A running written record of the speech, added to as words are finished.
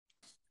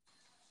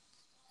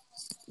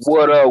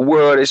What up,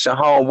 world? It's your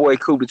homeboy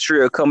Cooper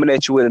Trill coming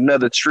at you with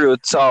another Trill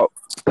Talk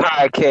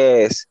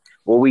podcast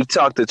where we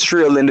talk to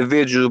Trill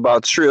individuals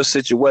about Trill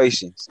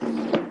situations.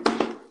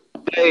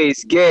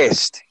 Today's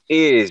guest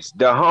is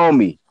the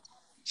homie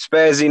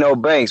Spazino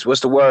Banks.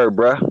 What's the word,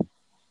 bruh?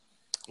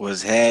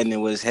 What's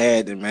happening? What's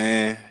happening,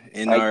 man?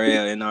 How you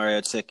be?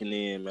 NRL checking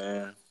in,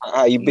 man.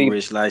 How you New be?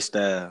 rich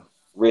lifestyle.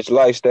 Rich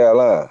lifestyle,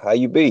 huh? How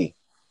you be?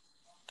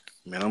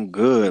 Man, I'm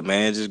good,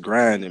 man. Just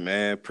grinding,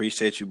 man.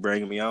 Appreciate you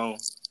bringing me on.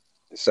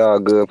 It's all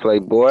good,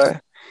 playboy.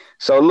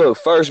 So look,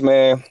 first,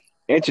 man,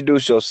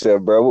 introduce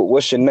yourself, bro.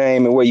 What's your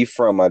name and where you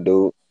from, my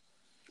dude?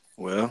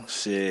 Well,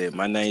 shit,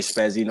 my name's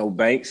Spazino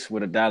Banks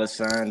with a dollar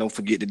sign. Don't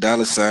forget the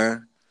dollar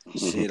sign.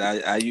 Shit,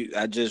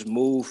 I just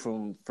moved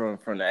from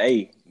the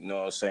A. You know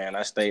what I'm saying?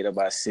 I stayed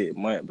about 6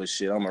 months, but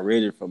shit, I'm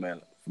originally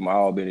from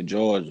Albany,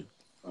 Georgia.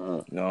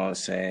 You know what I'm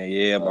saying?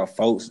 Yeah, my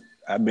folks.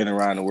 I've been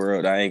around the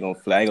world. I ain't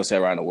gonna say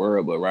around the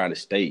world, but around the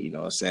state. You know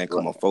what I'm saying?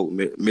 Cause my folk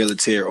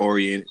military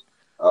oriented.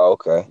 Oh,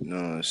 okay. You know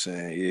what I'm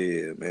saying?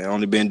 Yeah, man. I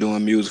only been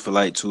doing music for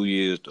like 2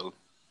 years though.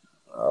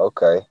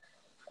 Okay.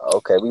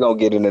 Okay, we gonna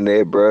get into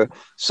that, bro.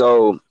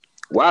 So,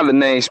 why the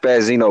name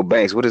Spazino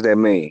Banks? What does that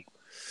mean?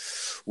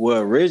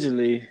 Well,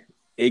 originally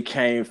it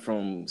came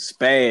from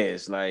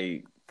Spaz,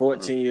 like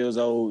 14 years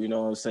old. You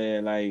know what I'm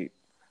saying? Like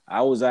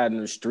I was out in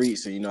the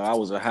streets, and I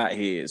was a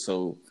hothead,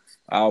 so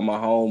all my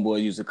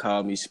homeboys used to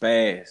call me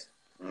Spaz.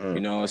 You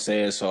Mm-hmm. know what I'm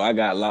saying? So I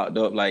got locked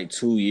up like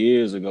 2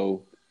 years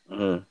ago.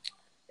 Mm-hmm.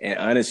 And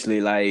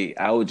honestly, like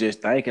I was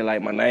just thinking,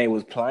 like my name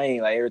was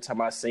plain. Like every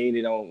time I seen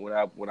it on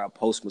when I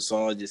post my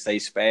songs, just say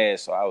Spaz.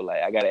 So I was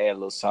like, I gotta add a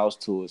little sauce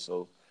to it.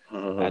 So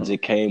I Mm-hmm.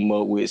 just came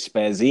up with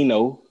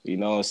Spazino. You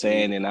know what I'm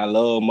saying? And I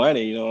love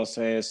money. You know what I'm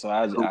saying? So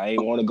I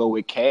ain't want to go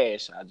with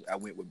cash. I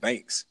went with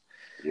banks.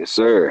 Yes,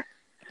 sir.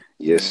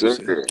 You know Yes, what I'm sir.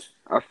 saying?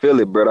 I feel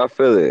it, bro. I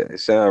feel it. It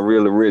sounds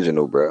real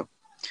original, bro.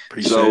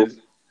 So, Appreciate it.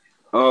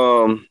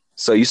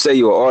 so you say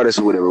you're an artist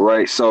or whatever,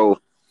 right? So,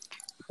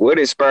 what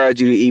inspired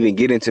you to even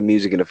get into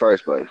music in the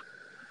first place?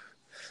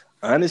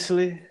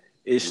 Honestly,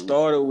 it Mm-hmm.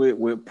 started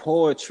with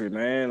poetry,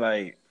 man.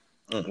 Like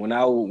when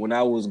I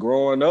was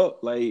growing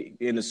up, like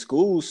in the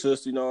school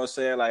system, you know what I'm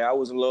saying? Like I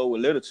was in love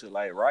with literature,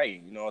 like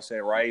writing, you know what I'm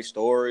saying? Writing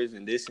stories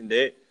and this and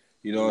that.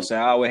 You know what I'm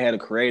saying? I always had a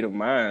creative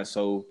mind.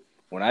 So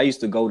when I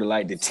used to go to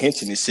like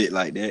detention and shit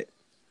like that,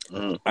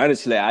 Mm-hmm.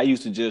 honestly, I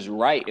used to just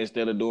write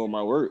instead of doing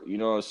my work. You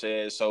know what I'm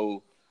saying?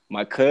 So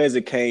my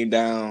cousin came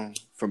down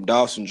from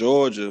Dawson,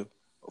 Georgia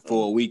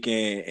for a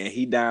weekend and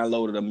he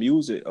downloaded a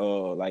music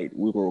like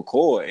we were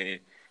recording and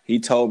he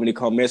told me to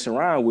come mess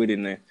around with it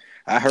and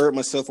I heard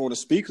myself on the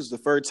speakers the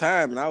first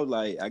time and I was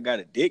like, I got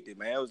addicted,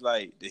 man. I was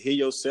like, to hear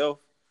yourself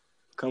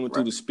coming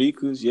through Right. the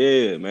speakers,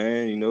 yeah,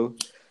 man.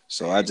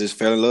 So I just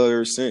fell in love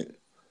ever since.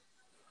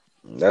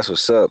 That's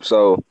what's up.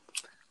 So,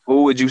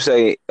 who would you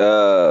say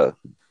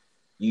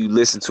you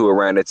listened to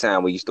around that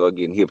time when you started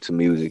getting hip to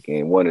music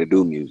and wanted to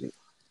do music?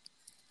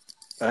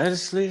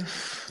 Honestly,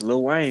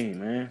 Lil Wayne,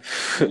 man.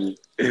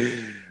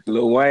 Mm-hmm.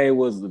 Lil Wayne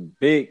was a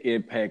big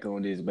impact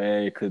on this,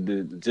 man. Cause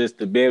just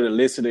to be able to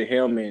listen to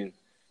him and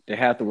to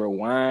have to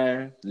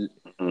rewind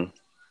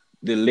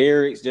the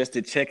lyrics just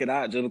to check it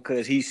out, just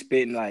because he's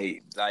spitting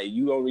like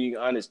you don't really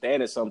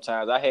understand it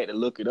sometimes. I had to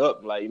look it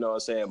up, like you know what I'm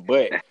saying.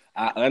 But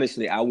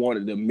I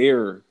wanted the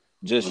mirror,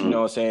 just you Mm-hmm.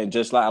 know what I'm saying,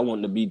 just like I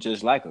wanted to be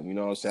just like him. You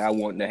know what I'm saying. I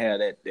wanted to have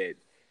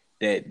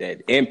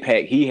that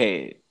impact he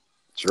had.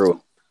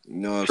 True. You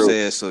know what I'm True.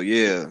 saying? So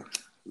yeah,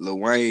 Lil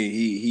Wayne,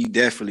 he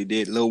definitely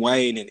did. Lil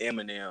Wayne and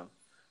Eminem,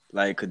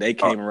 like, cause they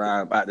Uh, came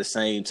around about the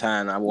same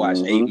time. I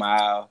watched mm-hmm. 8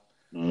 Mile.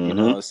 You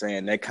know Mm-hmm. what I'm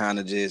saying? That kind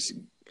of just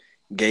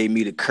gave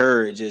me the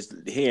courage. Just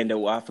hearing that,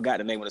 I forgot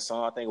the name of the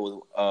song. I think it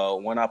was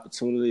One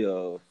Opportunity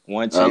or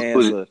One Chance.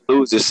 Lose, Or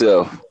lose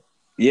yourself.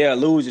 yeah,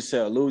 Lose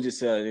Yourself.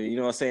 You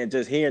know what I'm saying?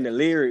 Just hearing the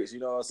lyrics. You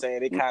know what I'm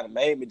saying? It kind of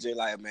made me just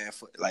like, man,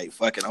 like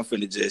fuck it. I'm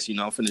finna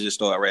just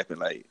start rapping.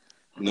 Like,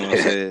 you know what I'm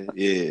saying?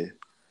 Yeah.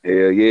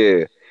 Hell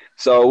yeah.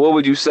 So, what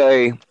would you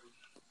say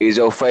is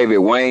your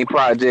favorite Wayne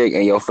project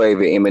and your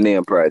favorite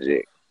Eminem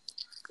project?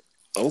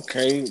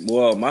 Okay,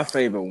 well, my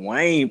favorite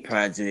Wayne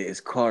project is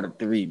Carter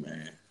 3,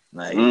 man.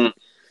 Like, Mm,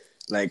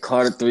 like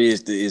Carter 3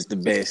 is the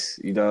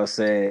best. You know what I'm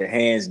saying?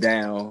 Hands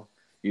down.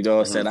 You know what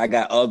I'm mm, saying? I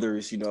got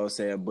others. You know what I'm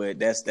saying? But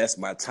that's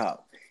my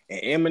top.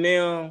 And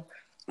Eminem,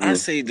 I mm.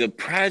 say the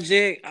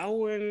project. I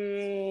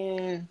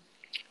wouldn't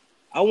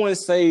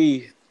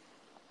say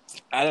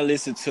I done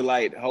listened to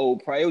like the whole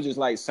project. It was just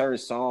like certain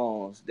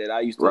songs that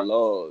I used to Right.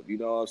 love. You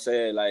know what I'm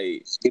saying?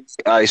 Like,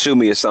 All right, shoot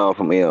me a song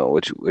from him.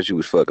 What you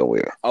was fucking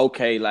with?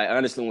 okay, like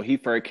honestly, when he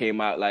first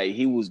came out, like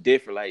he was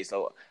different. Like,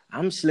 so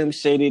I'm Slim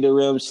Shady, the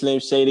real Slim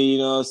Shady. You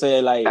know what I'm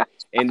saying? Like,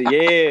 and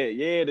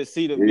yeah, to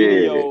see the Yeah,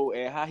 video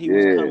and how he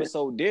was yeah, coming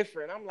so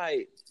different, I'm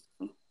like,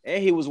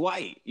 and he was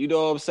white. You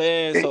know what I'm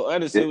saying? So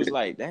honestly, it was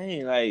like,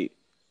 dang, like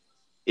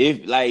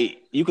if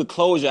like you could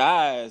close your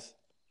eyes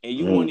and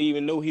you mm, wouldn't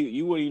even know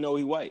you wouldn't even know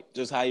he white,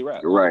 just how he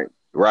rap. right,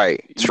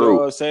 right. You know True,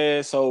 what I'm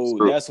saying? So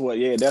true. that's what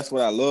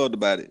I loved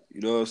about it.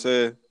 You know what I'm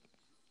saying?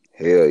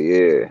 Hell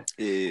yeah.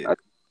 Yeah. I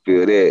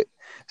feel that.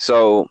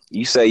 So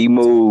you say you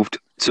moved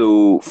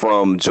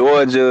from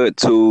Georgia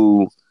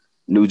to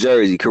New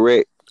Jersey,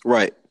 correct?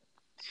 Right.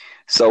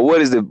 So what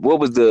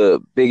was the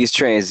biggest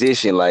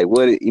transition? Like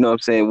what, you know what I'm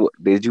saying?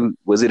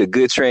 Was it a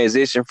good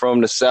transition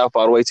from the South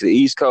all the way to the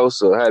East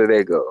Coast, or how did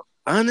that go?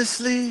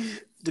 Honestly,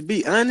 to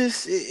be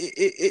honest,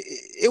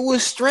 it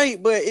was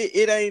straight, but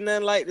it ain't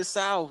nothing like the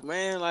South,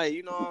 man. Like,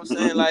 you know what I'm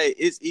saying? Mm-hmm. Like,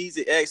 it's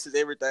easy access,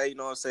 everything, you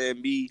know what I'm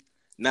saying? Me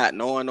not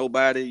knowing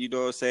nobody, you know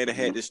what I'm saying? I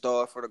had to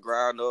start from the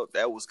ground up.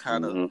 That was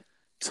kind of Mm-hmm.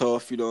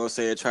 tough, you know what I'm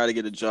saying? Try to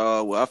get a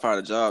job. Well, I found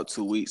a job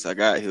 2 weeks. I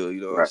got here,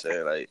 you know what I'm Right,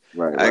 saying? Like,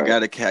 right. I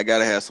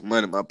gotta have some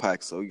money in my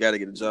pocket, so you gotta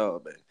get a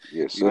job, man.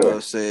 Yes, You know what sir.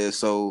 I'm saying?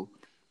 So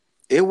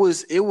it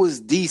was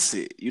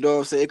decent. You know what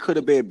I'm saying? It could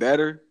have been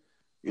better.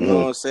 You know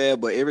Mm-hmm. what I'm saying?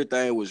 But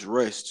everything was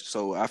rushed.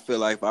 So I feel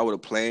like if I would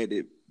have planned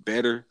it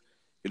better,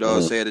 you know what I'm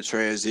Mm-hmm. saying, the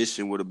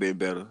transition would have been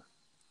better.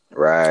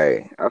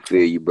 Right. I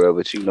feel you, bro,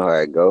 but you know how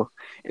it go.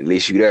 At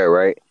least you there,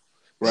 right?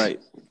 Right.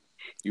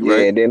 You Yeah,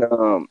 right? and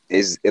then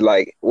is it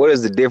like what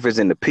is the difference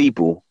in the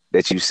people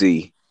that you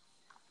see?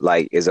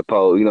 Like as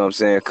opposed, you know what I'm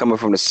saying, coming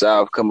from the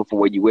South, coming from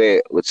where you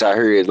at, which I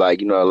hear is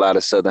like, a lot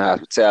of Southern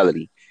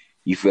hospitality.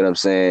 You feel what I'm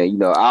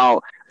saying?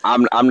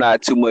 I'm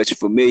not too much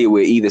familiar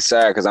with either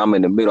side because I'm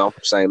in the middle. I'm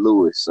from St.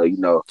 Louis, so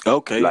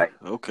Okay. like,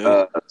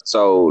 Okay.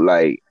 so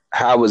like,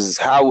 how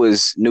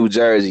was New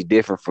Jersey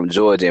different from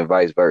Georgia and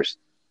vice versa?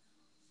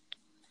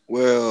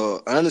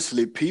 Well,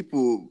 honestly,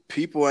 people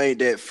ain't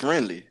that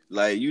friendly.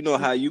 Like, you know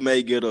how you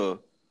may get a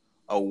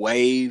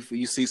wave,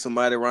 you see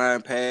somebody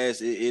riding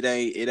past, it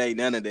ain't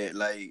none of that.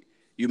 Like,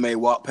 you may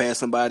walk past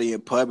somebody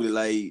in public,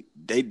 like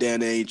they damn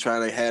near ain't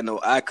trying to have no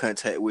eye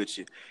contact with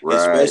you. Right,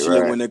 Especially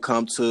right, when it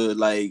comes to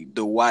like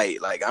the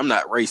white. Like, I'm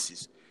not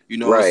racist, you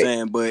know what I'm right.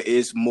 saying? But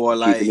it's more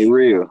You keeping it like,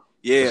 real.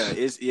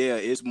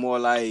 it's more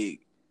like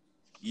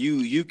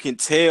you can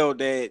tell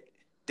that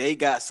they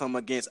got some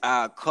against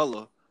our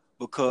color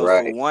because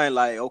for Right, one,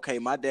 like, okay,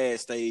 my dad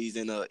stays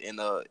in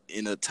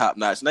a top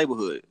notch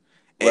neighborhood,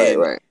 right, and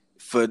right,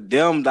 for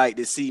them like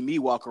to see me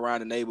walk around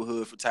the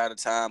neighborhood from time to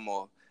time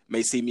or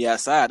may see me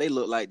outside, they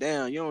look like,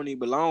 damn, you don't even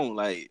belong.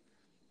 Like,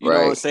 you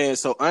know what I'm right. saying?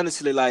 So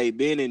honestly, like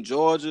being in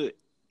Georgia,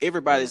 Mhm.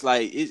 everybody's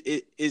like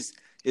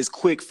it's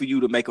quick for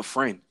you to make a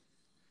friend.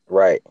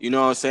 Right. You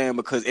know what I'm saying?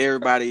 Because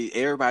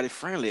everybody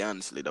friendly,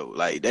 honestly though.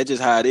 Like that's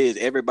just how it is.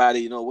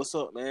 Everybody, what's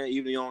up, man?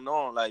 Even if you don't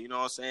know 'em, like, you know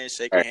what I'm saying,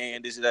 shake your Right.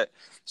 hand, this and that.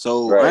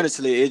 So Right.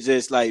 honestly, it's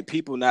just like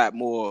people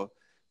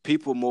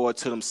more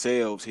to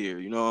themselves here.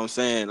 You know what I'm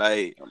saying?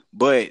 Like,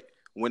 but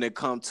when it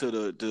comes to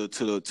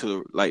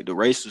the like the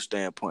racial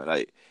standpoint,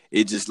 like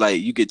it just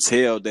like you could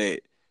tell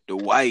that the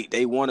white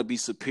they want to be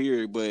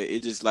superior, but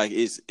it just like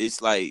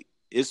it's like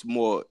it's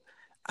more.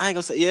 I ain't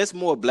gonna say, yeah, it's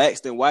more blacks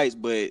than whites,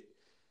 but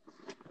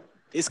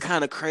it's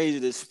kind of crazy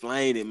to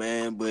explain it,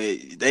 man.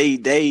 But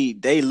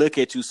they look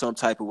at you some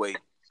type of way.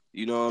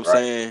 You know what I'm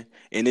Right. saying?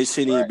 And it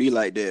shouldn't even Right. be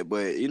like that.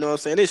 But you know what I'm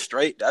saying? It's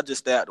straight. I just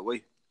stay out the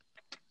way.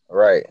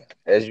 Right.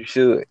 As you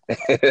should.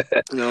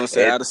 You know what I'm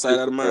saying? As Out of you sight,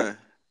 out of should, bro. mind.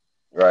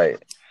 Right.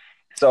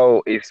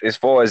 So if as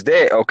far as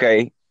that,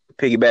 okay,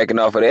 piggybacking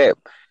off of that,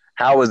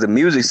 how is the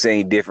music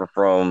scene different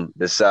from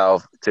the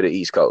South to the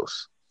East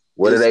Coast?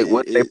 What are It's they it,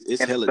 what they it,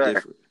 it's playing up hella there?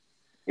 different.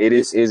 It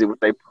It's is it what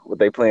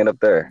they playing up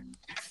there?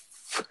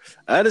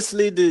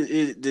 honestly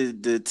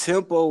the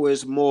tempo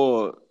is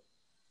more.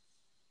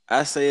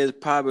 I say it's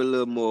probably a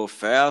little more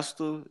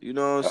faster. You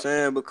know what I'm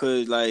saying?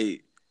 Because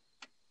like,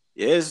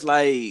 yeah, it's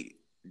like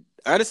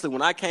honestly,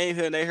 when I came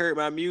here and they heard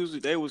my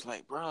music, they was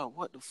like, "Bro,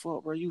 what the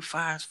fuck, bro? You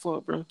fire as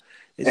fuck, bro.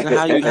 It's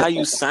how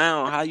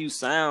you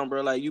sound,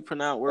 bro. Like you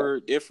pronounce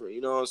word different.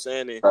 You know what I'm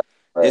saying? And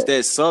it's Right.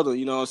 that southern.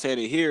 You know what I'm saying?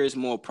 And here it's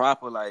more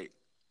proper. Like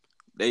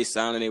they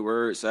sounding their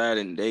word side,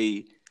 and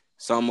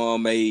some of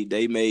them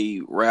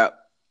may rap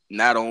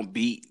not on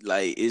beat.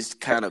 Like it's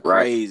kind of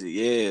Right. crazy,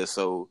 yeah.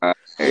 So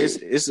Hey.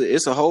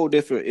 it's a whole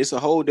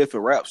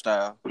different rap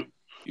style.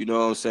 You know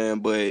what I'm saying?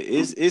 But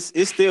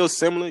it's still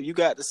similar. You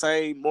got the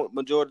same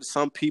majority.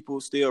 Some people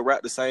still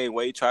rap the same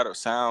way, try to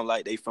sound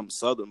like they from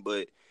Southern,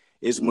 but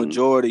it's Mm,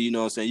 majority. You know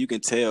what I'm saying? You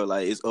can tell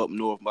like it's up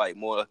north, like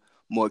more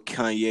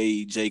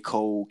Kanye, J.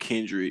 Cole,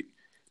 Kendrick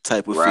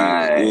type of feel.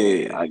 right.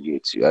 Yeah, I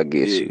get you. I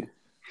get yeah. you.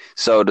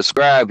 So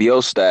describe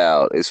your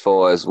style as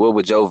far as what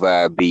would your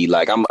vibe be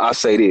like? I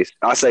say this.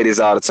 I say this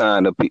all the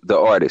time to the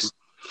artists.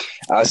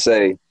 I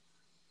say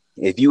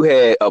if you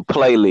had a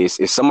playlist,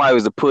 if somebody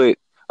was to put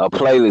a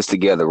playlist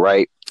together,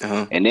 right,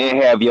 Uh-huh. and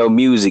then have your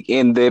music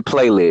in their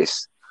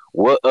playlist,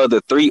 what other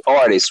three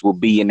artists will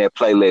be in that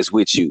playlist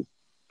with you?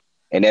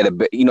 And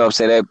that, you know what I'm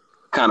saying, that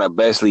kind of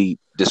basically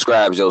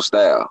describes your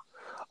style.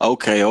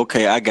 Okay,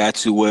 I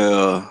got you.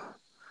 Well,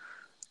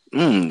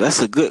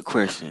 that's a good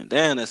question.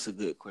 Damn, that's a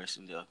good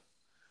question, though.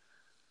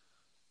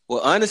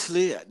 Well,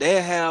 honestly,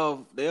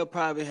 they'll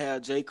probably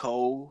have J.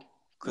 Cole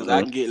because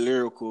I Hmm. can get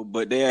lyrical,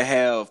 but they'll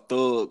have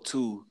Thug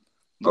too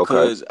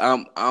Okay. because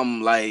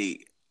I'm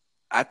like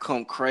I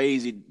come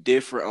crazy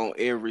different on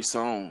every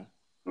song.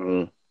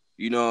 Hmm.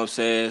 You know what I'm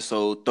saying?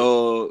 So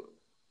Thug,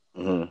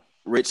 Hmm.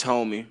 Rich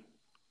Homie,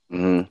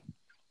 Hmm.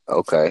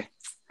 Okay.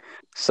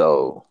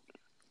 So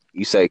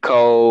you say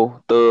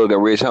Cole, Thug,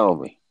 and Rich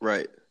Homie.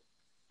 right?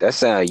 That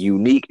sound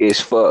unique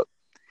as fuck.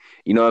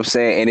 You know what I'm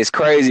saying? And it's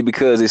crazy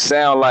because it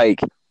sound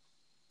like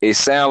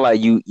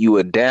you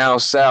are down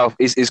south.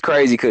 It's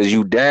crazy because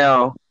you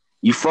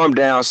from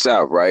down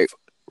south, right?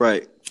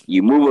 Right.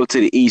 You move up to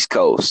the East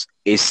Coast.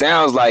 It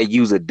sounds like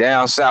you's a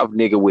down south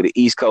nigga with an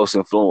East Coast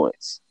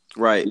influence.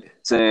 Right. You know what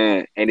I'm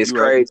saying? And it's You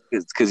crazy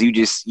because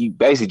you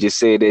basically just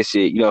said that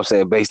shit, you know what I'm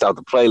saying, based off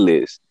the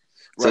playlist.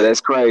 So Right.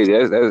 that's crazy.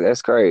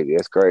 That's crazy.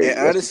 That's crazy.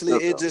 And honestly,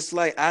 it's just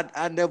like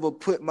I never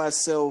put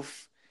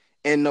myself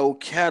in no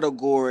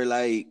category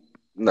like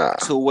Nah.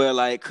 to where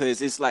like,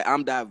 cause it's like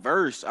I'm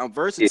diverse, I'm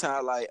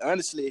versatile. Like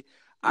honestly,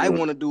 I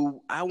want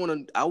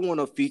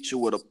to feature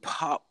with a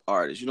pop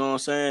artist. You know what I'm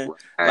saying?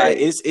 Like Right.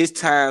 it's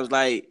times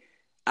like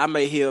I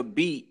may hear a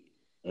beat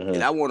and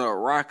Mhm. I want to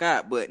rock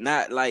out, but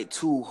not like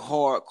too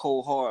hard,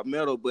 cold hard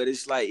metal. But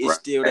it's like it's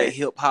still that Right.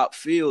 hip hop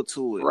feel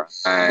to it. But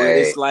Right.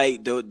 it's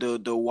like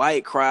the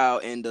white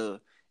crowd and the,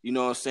 you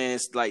know what I'm saying,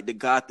 it's like the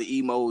goth, the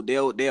emo,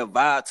 they'll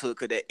vibe to it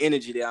because that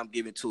energy that I'm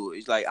giving to it.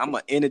 It's like I'm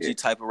an energy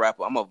type of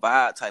rapper. I'm a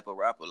vibe type of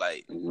rapper.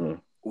 Like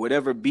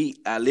whatever beat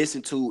I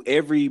listen to,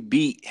 every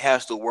beat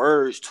has the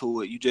words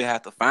to it. You just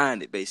have to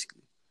find it,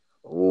 basically.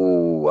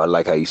 Ooh, I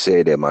like how you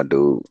said that, my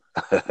dude.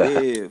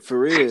 Yeah, for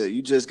real.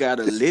 You just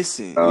gotta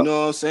listen. You Uh,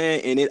 know what I'm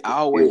saying? And it yeah.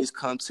 always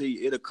come to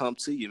you. It'll come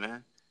to you,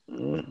 man.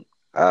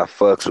 I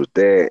fucks with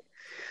that.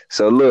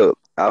 So look,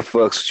 I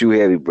fucks with you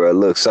heavy, bro.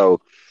 Look,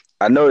 so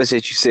I noticed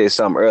that you said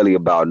something earlier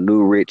about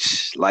new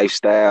rich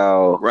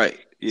lifestyle, Right.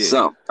 Yeah.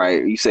 something,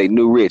 right? You say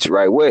new rich,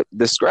 right? What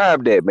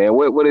describe that, man?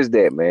 What is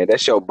that, man?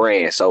 That's your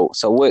brand. So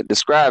what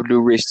describe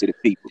new rich to the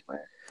people, man?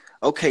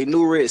 Okay,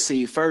 New Rich.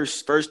 See,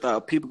 first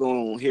off, people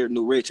gonna hear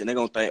New Rich and they're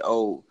gonna think,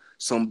 oh,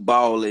 some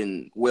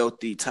balling,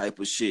 wealthy type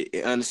of shit.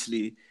 And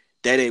honestly,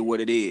 that ain't what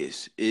it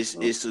is.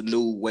 It's a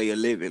new way of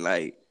living.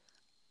 Like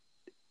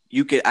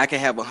I can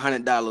have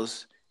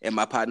 $100 in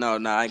my pot. No,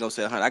 I ain't gonna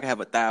say 100. I can have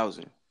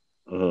 1,000.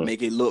 Mm-hmm.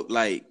 Make it look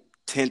like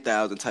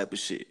 10,000 type of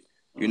shit.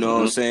 You know what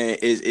I'm Mm-hmm. saying?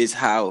 It's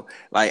how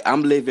like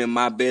I'm living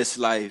my best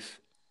life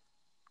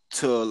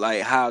to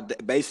like how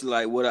basically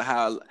like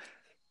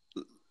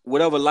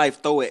whatever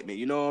life throw at me.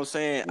 You know what I'm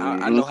saying?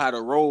 I Mm-hmm. know how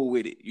to roll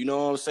with it. You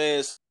know what I'm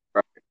saying?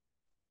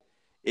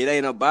 It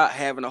ain't about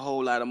having a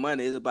whole lot of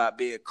money. It's about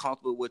being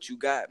comfortable with what you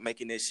got,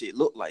 making that shit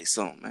look like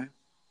something, man.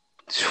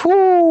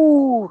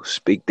 Whew,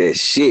 speak that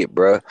shit,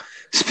 bro.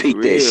 For Speak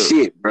that real.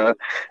 shit, bro.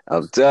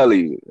 I'm telling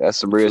you, that's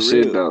some real For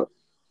shit, real. though.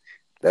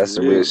 For That's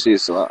some real real.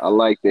 shit. So I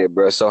like that,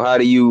 bro. So how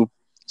do you?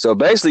 So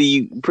basically,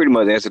 you pretty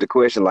much answer the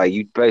question. Like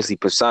you basically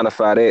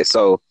personify that.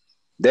 So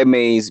that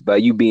means by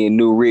you being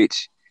new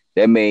rich,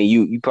 that means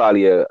you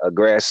probably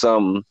grab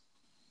something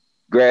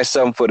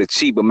for the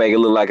cheap, but make it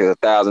look like it's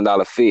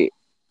 $1,000 fit.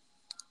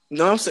 You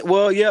know what I'm saying?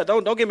 Well, yeah,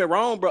 don't get me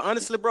wrong, bro.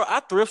 Honestly, bro, I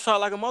thrift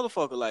shop like a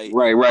motherfucker. Like,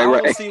 Right, right,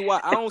 right.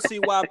 I don't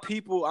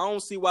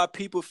see why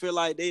people feel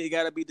like they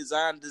gotta be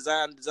designer.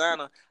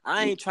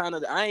 I ain't trying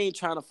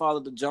to follow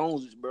the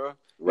Joneses, bro.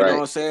 You know what Right.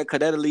 I'm saying? Cause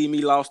that'll leave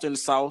me lost in the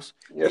sauce.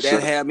 Yes, That sir.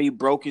 have me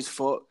broke as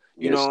fuck.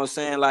 You know Yes. what I'm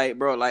saying? Like,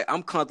 bro, like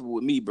I'm comfortable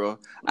with me, bro.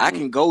 I Mm-hmm.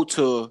 can go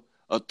to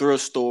a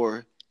thrift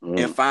store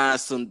and Mm-hmm.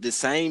 find the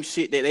same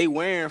shit that they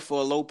wearing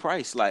for a low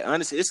price. Like,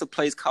 honestly, it's a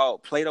place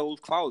called Plato's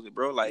Closet,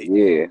 bro. Like,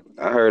 Yeah,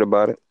 I heard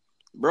about it.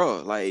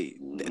 bro, like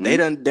Mm-hmm. they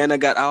done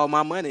got all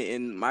my money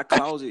in my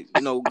closet,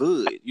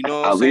 good. You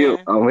know what I'm I'm here.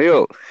 saying? I'm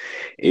here.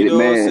 You It know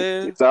what I'm man,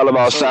 saying? it's all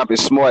about So, shopping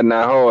smart,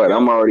 not hard.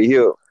 I'm bro, already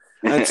here.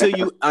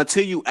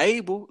 until you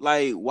able,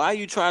 like, why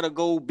you try to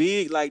go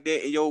big like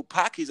that and your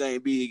pockets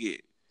ain't big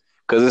yet?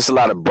 Cause it's a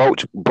lot of broke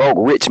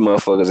rich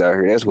motherfuckers out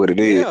here. That's what it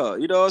is. Yeah,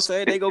 you know what I'm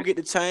saying? They go get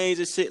the chains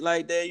and shit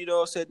like that, you know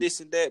what I'm saying? This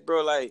and that,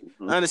 bro. Like,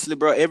 Mhm. honestly,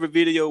 bro, every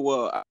video,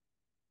 I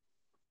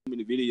mean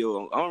the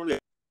video, I don't really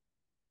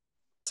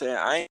say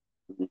I ain't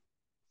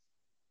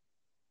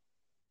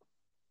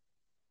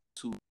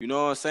you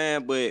know what I'm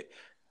saying? But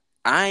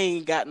I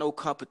ain't got no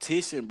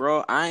competition,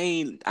 bro. I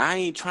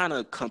ain't trying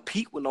to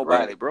compete with Right,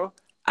 nobody, bro.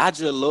 I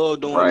just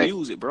love doing right.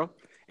 music, bro.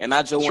 And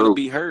I just want to True.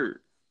 be heard.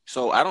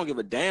 So I don't give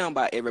a damn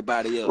about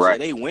everybody else. Yeah, Right.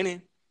 they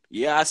winning.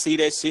 Yeah, I see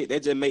that shit.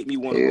 That just make me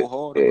want to Yeah, go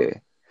harder, yeah. bro.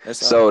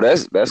 That's all. So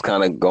that's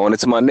kind of going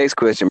into my next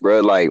question,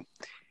 bro. Like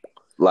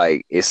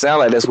it sounds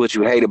like that's what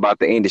you hate about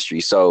the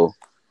industry. So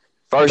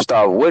first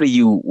off, what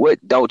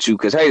don't you?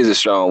 Because hate is a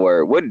strong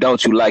word. What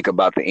don't you like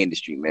about the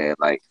industry, man?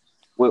 Like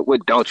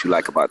what don't you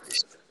like about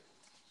this?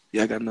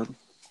 Yeah, I got another.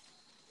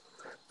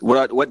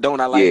 What don't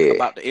I like Yeah.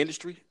 about the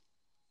industry?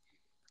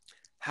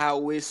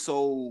 How it's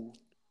so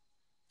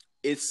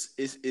it's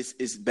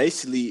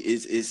basically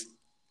is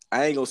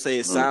I ain't gonna say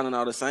it's Mm-hmm. sounding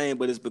all the same,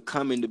 but it's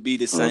becoming to be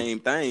the same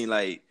thing.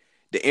 Like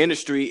the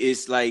industry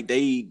is like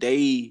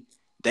they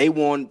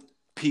want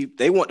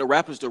they want the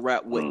rappers to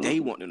rap what they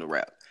Mm-hmm. want them to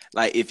rap.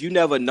 Like if you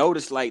never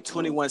noticed, like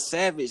 21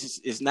 Savage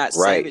is not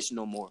Right, Savage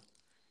no more.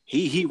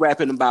 He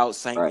rapping about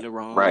Saint right,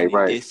 Laurent right, and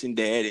right, this and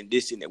that and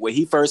this and that. When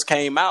he first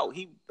came out,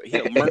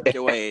 he'll murk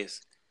your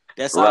ass.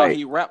 That's all right.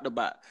 he rapped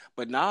about.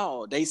 But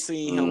now they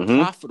seen him Mm-hmm.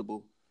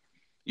 profitable.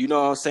 You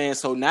know what I'm saying?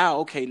 So now,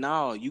 okay,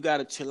 now you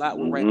gotta chill out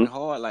with Mm-hmm. rapping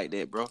hard like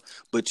that, bro.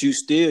 But you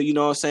still, you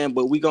know what I'm saying?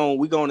 But we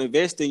gonna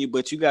invest in you,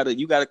 but you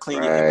gotta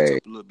clean your image Right.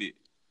 up a little bit.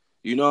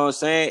 You know what I'm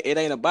saying? It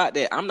ain't about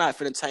that. I'm not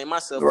finna change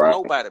myself for Right.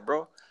 nobody,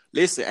 bro.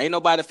 Listen, ain't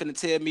nobody finna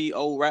tell me,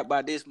 oh, right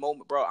by this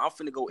moment, bro. I'm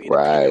finna go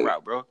independent Right.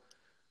 route, bro.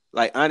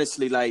 Like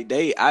honestly, like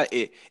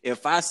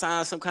if I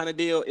sign some kind of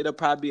deal, it'll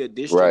probably be a Right.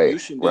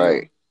 distribution deal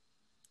Right.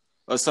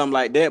 or something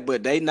like that.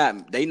 But they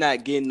not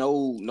getting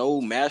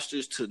no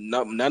masters to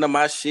none of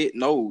my shit.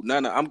 No,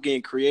 none of I'm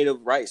getting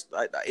creative rights,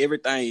 like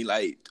everything,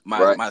 like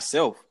Right.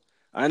 myself.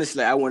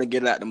 Honestly, I want to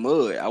get it out the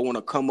mud. I want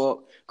to come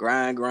up,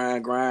 grind,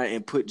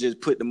 and put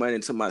the money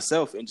into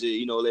myself and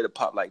just let it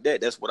pop like that.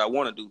 That's what I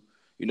want to do.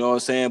 You know what I'm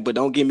saying? But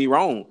don't get me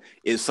wrong.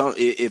 If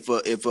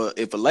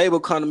a label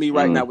come to me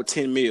right Mm. now with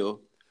 10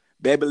 mil,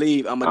 better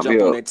believe I'm gonna I'm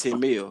jump on here. that 10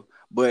 mil.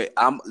 But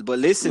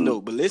listen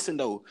Mm.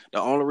 though, the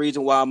only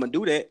reason why I'm gonna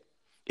do that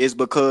is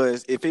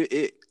because if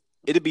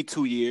it'll be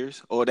 2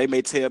 years, or they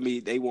may tell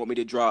me they want me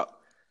to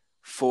drop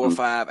 4 or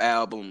 5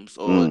 albums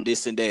or Mm.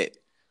 this and that.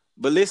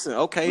 But listen,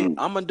 okay, Mm.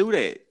 I'm gonna do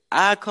that.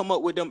 I come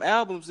up with them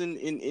albums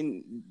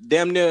in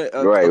damn near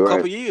Right. a Right.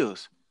 couple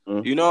years.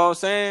 Mm. You know what I'm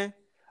saying?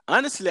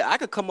 Honestly, I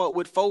could come up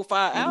with 4 or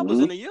 5 albums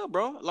Mm-hmm. in a year,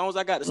 bro. As long as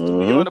I got the studio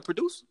Mm-hmm. and the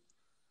producer.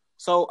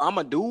 So I'm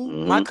gonna do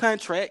my Mm-hmm.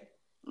 contract,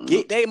 Mm-hmm.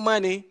 get their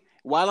money.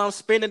 While I'm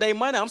spending their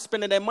money, I'm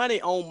spending their money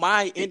on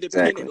my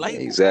independent Exactly.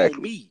 label, on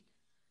Exactly. me.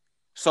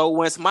 So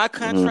once my Mm-hmm.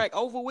 contract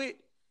over with,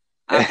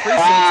 I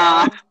appreciate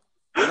y'all.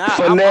 Now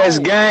I'm Finesse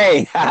on.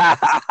 gang.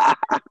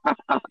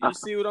 You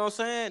see what I'm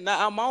saying?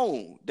 Now I'm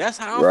on. That's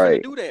how I'm finna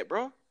Right. do that,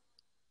 bro.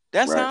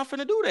 That's Right. how I'm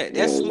finna do that.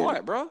 That's Yeah. Yeah.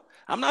 smart, bro.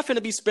 I'm not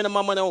finna be spending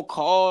my money on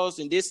cars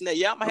and this and that.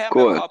 Yeah, I'm gonna Of have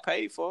my course. car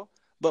paid for,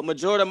 but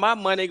majority of my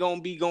money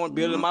gonna be going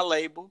building Mm-hmm. my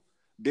label,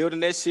 building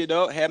that shit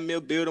up, having me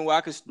a building where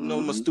I can, my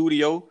Mm-hmm.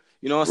 studio.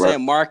 You know what I'm Right.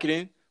 saying?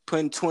 Marketing,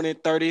 putting 20,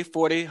 30,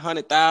 40,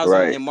 100,000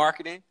 Right. in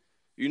marketing.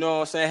 You know what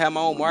I'm saying? Have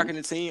my own Mm-hmm.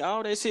 marketing team,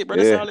 all that shit, bro.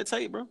 That's Yeah. all it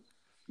take, bro.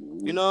 You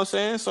Mm-hmm. know what I'm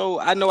saying? So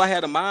I know I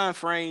had a mind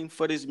frame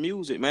for this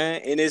music,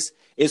 man, and it's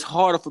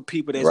harder for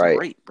people that's Right.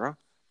 great, bro.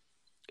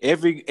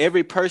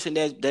 Every person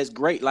that's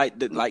great,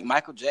 like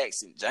Michael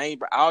Jackson, James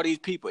Brown, all these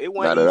people, it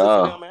wasn't Not at easy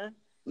for them, all. man.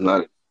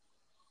 Not.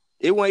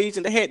 It wasn't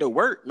easy. They had to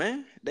work,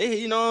 man.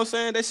 You know what I'm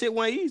saying? That shit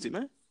wasn't easy,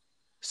 man.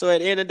 So at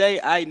the end of the day,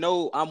 I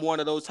know I'm one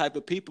of those type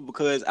of people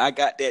because I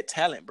got that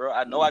talent, bro.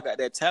 I know I got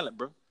that talent,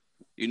 bro.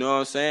 You know what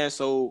I'm saying?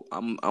 So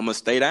I'm gonna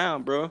stay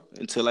down, bro,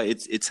 until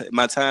it's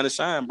my time to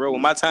shine, bro.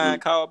 When my time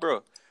Mm-hmm. call,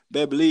 bro,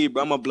 better believe,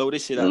 bro, I'm gonna blow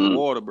this shit out the Mm-hmm.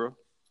 water, bro.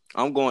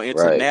 I'm going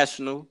Right.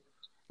 international.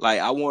 Like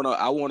I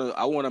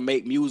wanna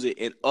make music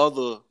in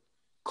other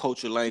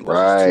cultural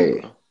languages too,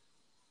 Right. bro.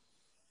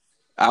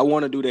 I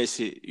wanna do that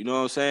shit. You know what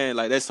I'm saying?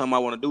 Like that's something I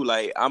wanna do.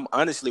 Like I'm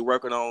honestly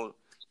working on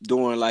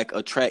doing like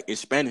a track in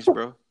Spanish,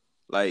 bro.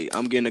 Like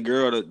I'm getting a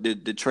girl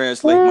to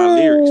translate my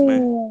lyrics,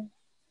 man. Woo.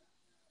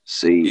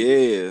 See,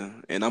 Yeah,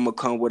 and I'm gonna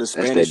come with a that's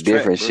Spanish that track,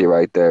 different shit bro.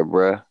 right there,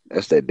 bruh.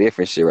 That's that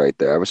different shit right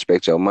there. I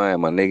respect your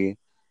mind, my nigga.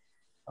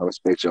 I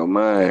respect your For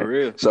mind.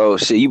 real. So,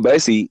 shit, you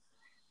basically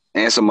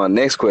answer my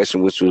next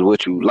question, which was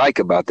what you like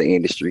about the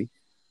industry.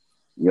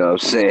 You know what I'm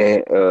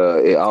saying? I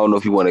don't know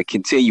if you want to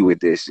continue with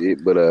this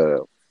shit, but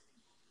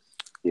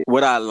yeah.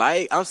 What I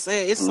like, I'm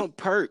saying it's Mm, some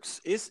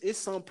perks. It's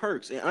some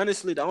perks. And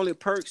honestly, the only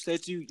perks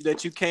that you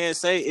can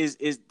say is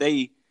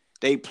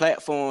they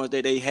platforms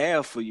that they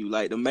have for you.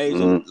 Like the major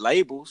mm,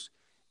 labels,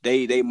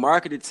 they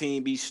marketing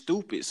team be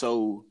stupid.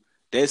 So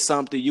that's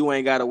something you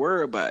ain't gotta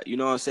worry about. You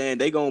know what I'm saying?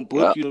 They gonna yeah.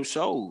 book you them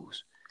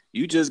shows.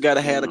 You just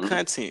gotta have the Mm,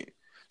 content.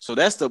 So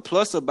that's the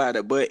plus about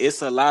it. But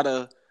it's a lot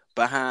of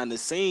behind the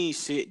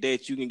scenes shit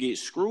that you can get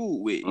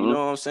screwed with. You mm,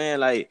 know what I'm saying?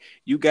 Like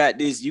you got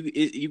this,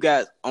 you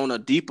got on a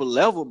deeper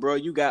level, bro.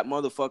 You got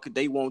motherfucker,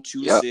 they want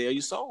you to yeah. sell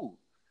your soul.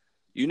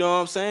 You know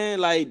what I'm saying?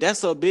 Like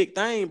that's a big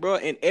thing, bro.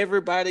 And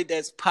everybody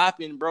that's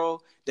popping, bro,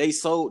 they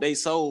sold,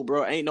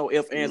 bro. Ain't no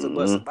ifs, ands, or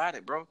buts Mm, about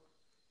it, bro.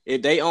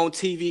 If they on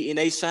TV and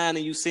they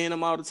shining, you seeing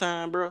them all the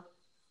time, bro.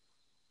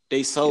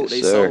 yes,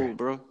 They sir. sold,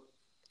 bro.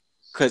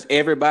 Cause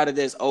everybody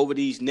that's over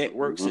these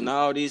networks and Mm,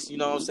 all this, you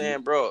know what I'm mm,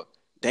 saying, bro.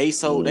 They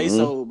mm.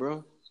 sold,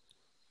 bro.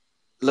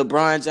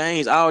 LeBron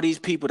James, all these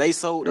people, they Right, right,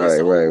 sold,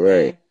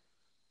 right. man.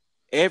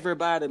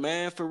 Everybody,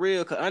 man, for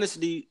real. Cause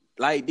honestly,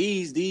 like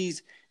these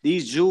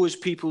Jewish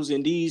peoples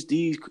and these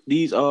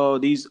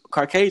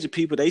Caucasian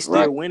people, they Right.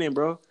 still winning,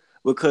 bro.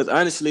 Because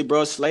honestly,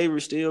 bro,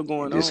 slavery still It's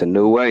going just a on.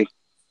 new way.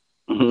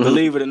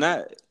 Believe it or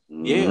not.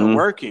 Yeah, Mm-hmm.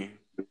 working.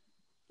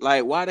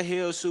 Like, why the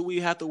hell should we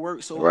have to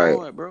work so Right.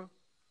 hard, bro?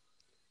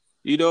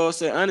 You know what I'm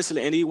saying?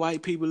 Honestly, and these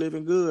white people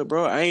living good,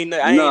 bro. I ain't No,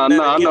 nothing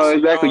no, I know against them,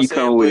 you know what exactly I'm you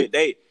saying? come with.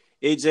 But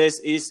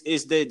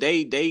it's that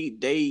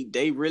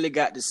they really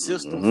got the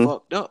system Mm-hmm.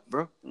 fucked up,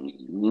 bro.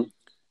 Mm-hmm.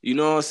 You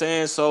know what I'm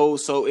saying? So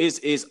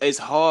it's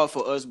hard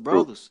for us True.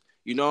 brothers.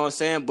 You know what I'm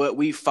saying? But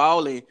we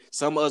falling.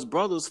 Some of us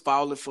brothers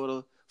falling for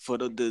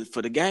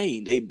the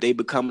game. They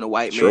becoming a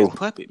white man's True.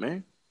 puppet,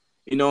 man.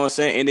 You know what I'm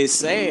saying? And it's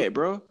Mm-hmm. sad,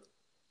 bro.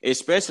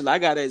 Especially, I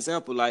got an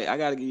example. Like, I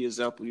got to give you an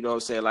example. You know what I'm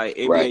saying? Like,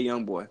 Right. NBA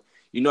YoungBoy.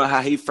 You know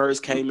how he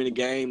first came in the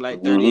game, like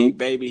Mm-hmm. 38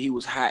 baby. He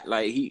was hot.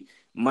 Like,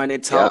 money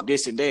talk,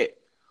 this and that.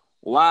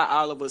 Why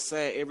all of a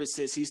sudden, ever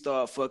since he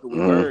started fucking with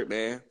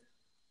Birdman,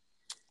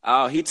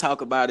 all he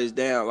talk about is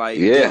damn like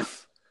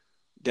death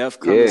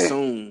coming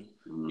soon.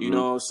 You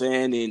know what I'm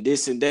saying? And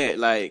this and that.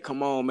 Like,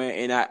 come on,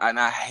 man. And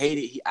I hate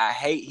it. I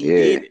hate he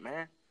did it,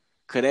 man.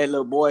 Cause that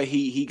little boy,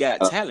 he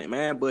got talent,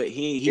 man. But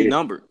he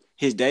numbered.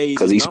 His days.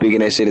 Cause he's speaking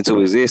that shit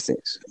into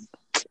existence.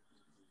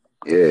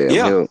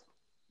 Yeah.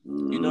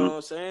 You know what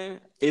I'm saying?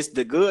 It's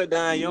the good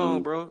dying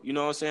young, bro. You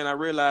know what I'm saying? I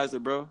realized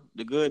it, bro.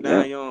 The good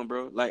dying young,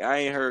 bro. Like, I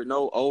ain't heard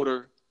no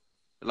older,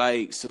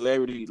 like,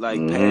 celebrity, like,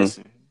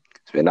 passing.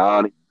 It's been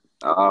all it's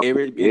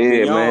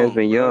been young, man. It's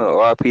been young.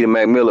 R.I.P. to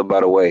Mac Miller,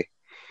 by the way.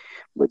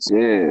 But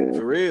yeah.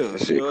 For real.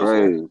 That shit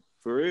crazy.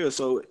 For real.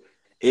 So,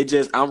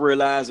 I'm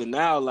realizing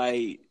now,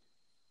 like,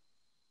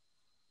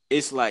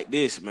 it's like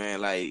this, man.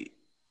 Like,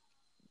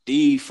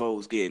 these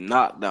folks getting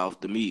knocked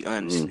off to me,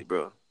 honestly,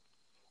 bro.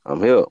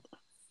 I'm here.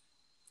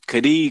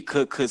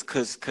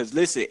 Cause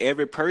listen,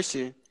 every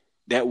person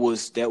that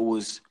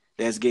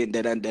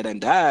done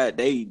died,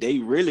 they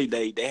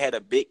really had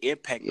a big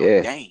impact on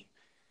the game.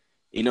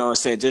 You know what I'm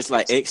saying? Just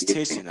like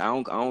X-Tension. I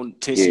don't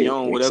Tension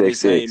on whatever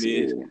his name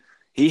is.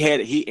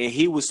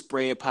 He was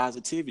spreading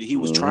positivity. He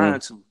was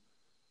trying to.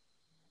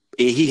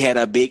 And he had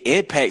a big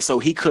impact, so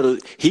he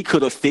could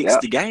have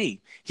fixed the game.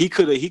 He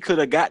could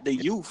have got the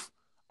youth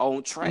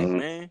on track,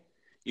 man.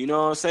 You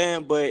know what I'm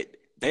saying? But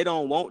they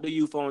don't want the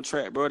youth on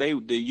track, bro.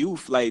 The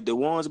youth, like the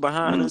ones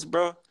behind us,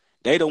 bro,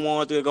 they the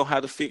ones that are gonna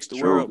have to fix the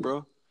world,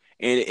 bro.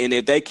 And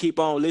if they keep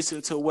on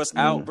listening to what's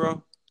out,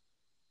 bro,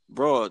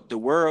 the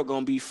world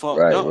gonna be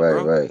fucked up,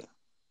 bro. Right.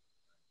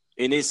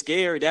 And it's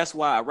scary. That's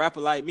why a rapper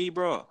like me,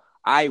 bro,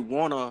 I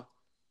wanna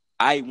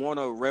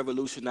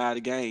revolutionize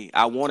the game.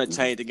 I wanna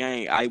change the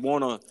game. I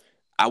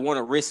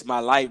wanna risk my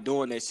life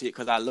doing that shit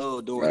because I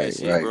love doing that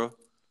shit, bro.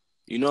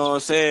 You know what I'm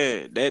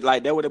saying? That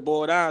what it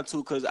boiled down to,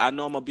 because I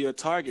know I'm gonna be a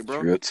target, bro.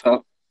 Real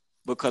tough.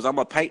 Because I'm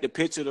gonna paint the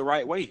picture the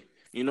right way.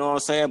 You know what I'm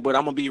saying? But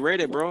I'm gonna be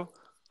ready, bro.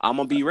 I'm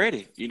gonna be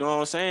ready. You know what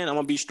I'm saying? I'm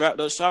gonna be strapped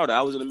up shouted.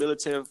 I was in the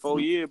military for 4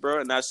 years,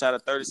 bro, and I shot a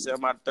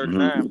 37 out of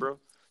 39, bro.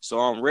 So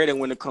I'm ready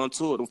when it comes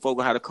to it. Them folks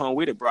gonna have to come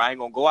with it, bro. I ain't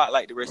gonna go out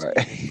like the rest of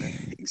the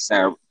niggas,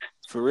 man.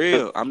 For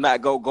real. I'm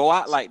not gonna go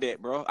out like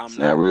that, bro. I'm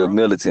not real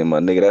militant, my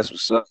nigga. That's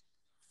what's up.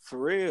 For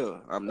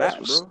real. I'm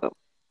not, bro.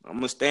 I'm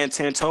gonna stand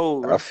 10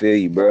 toes, bro. I feel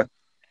you, bro.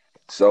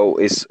 So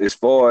it's as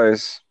far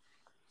as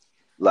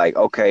like,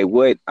 okay,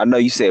 what I know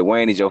you said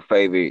Wayne is your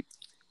favorite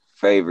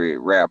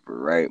rapper,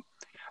 right?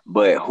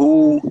 But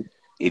who,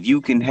 if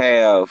you can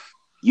have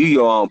you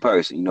your own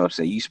person, you know what I'm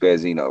saying? You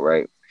Spazino,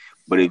 right?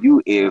 But if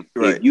you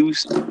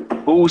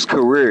whose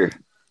career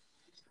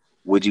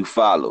would you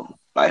follow?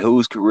 Like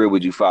whose career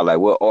would you follow? Like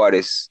what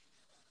artist,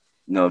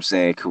 you know what I'm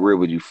saying, career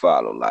would you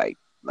follow? Like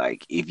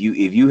if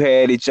you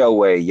had it your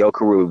way, your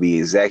career would be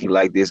exactly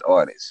like this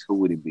artist. Who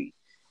would it be?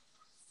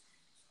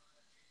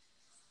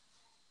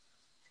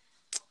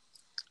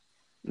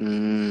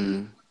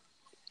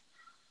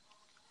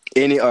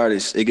 Any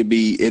artist. It could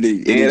be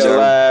any Dead genre.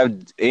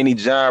 Alive, any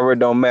genre,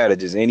 don't matter,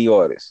 just any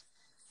artist.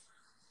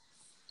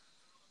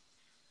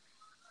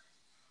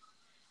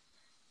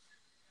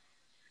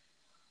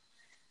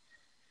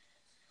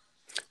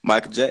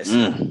 Michael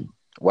Jackson.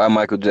 Why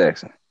Michael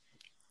Jackson?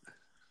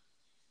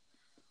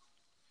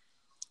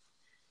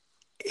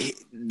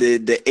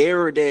 The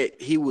era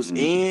that he was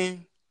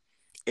in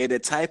and the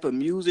type of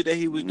music that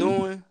he was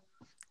doing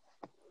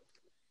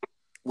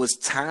was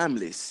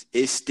timeless.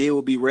 It still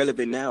will be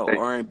relevant now.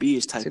 R&B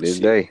is type to of this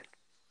shit. Day.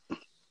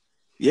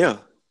 Yeah,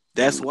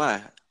 that's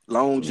why.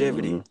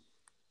 Longevity.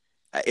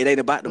 It ain't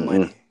about the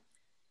money.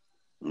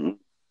 You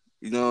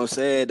know what I'm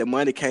saying? The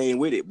money came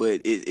with it,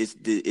 but it's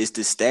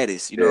the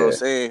status. You know what I'm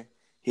saying?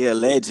 He a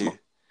legend.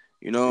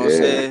 You know what I'm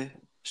saying?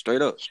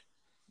 Straight up.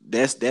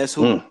 That's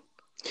who.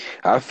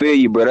 I feel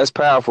you, bro. That's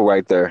powerful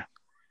right there.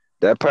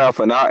 That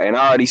powerful, and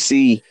I already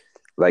see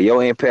like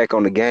your impact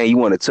on the game. You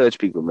want to touch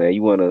people, man.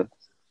 You want to.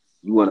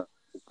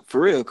 For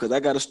real, because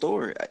I got a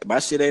story. My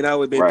shit ain't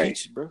always been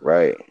peaches, bro.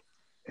 Right.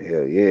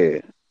 Hell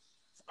yeah.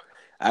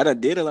 I done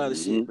did a lot of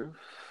shit, bro.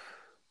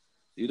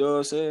 You know what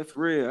I'm saying? For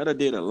real. I done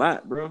did a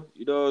lot, bro.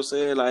 You know what I'm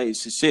saying? Like,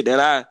 shit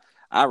that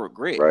I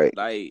regret. Right.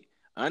 Like,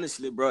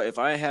 honestly, bro, if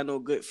I ain't had no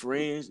good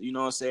friends, you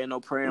know what I'm saying, no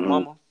praying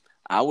mama,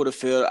 I would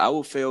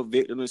fell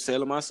victim to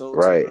selling my soul.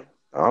 Right. Too,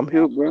 I'm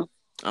here, bro.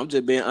 I'm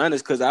just being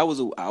honest, because I was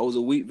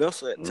a weak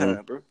vessel at the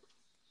time, bro.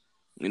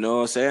 You know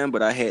what I'm saying?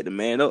 But I had to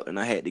man up and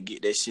I had to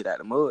get that shit out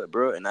the mud,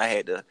 bro. And I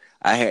had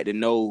to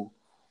know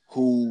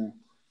who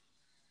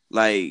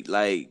like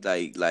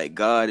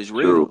God is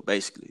real,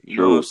 basically. You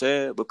know what I'm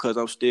saying? Because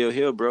I'm still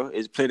here, bro.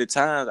 It's plenty of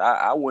times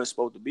I wasn't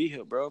supposed to be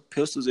here, bro.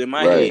 Pistols in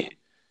my head.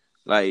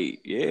 Like,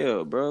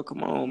 yeah, bro,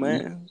 come on,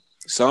 man.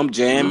 Some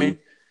jamming,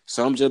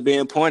 some just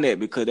being pointed at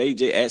because they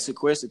just ask a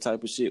question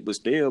type of shit. But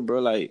still,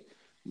 bro, like,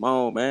 come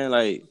on, man.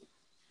 Like,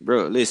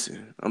 bro,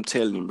 listen, I'm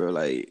telling you, bro,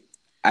 like,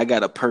 I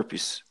got a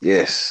purpose.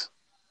 Yes.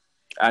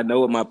 I know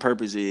what my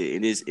purpose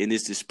is, and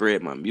it's to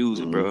spread my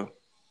music, bro.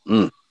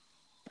 And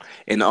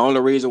the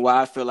only reason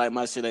why I feel like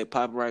my shit ain't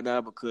popping right now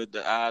because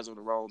the eyes on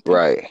the wrong people.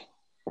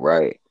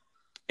 Right.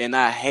 And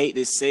I hate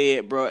to say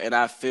it, bro, and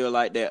I feel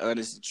like that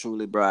honestly,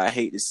 truly, bro. I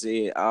hate to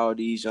say it. All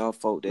these young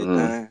folk that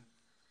dying,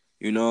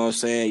 you know what I'm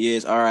saying? Yeah,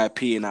 it's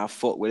R.I.P. and I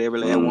fuck with every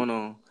last one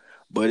on.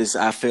 But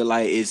I feel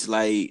like it's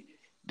like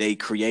they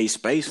create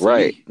space for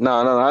Right. me.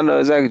 No, I know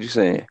exactly what you're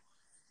saying.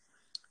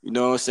 You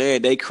know what I'm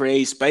saying? They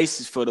create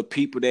spaces for the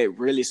people that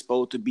really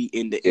supposed to be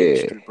in the Yeah.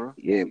 industry, bro.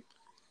 Yeah.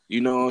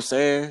 You know what I'm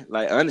saying?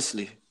 Like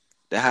honestly,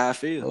 that's how I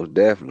feel. Most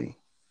definitely.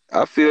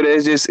 I feel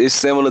that it's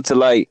similar to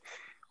like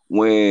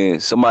when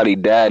somebody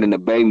died and the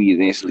baby is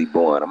instantly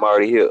born. I'm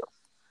already here.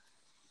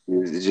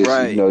 It's just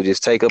Right,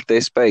 just take up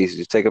that space,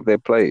 just take up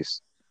that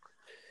place.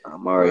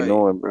 I'm already right.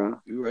 knowing, bro.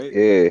 You right.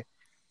 Yeah. You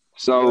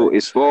So right.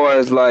 as far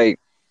as like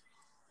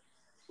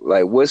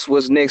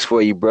what's next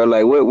for you, bro?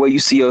 Like where you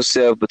see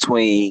yourself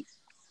between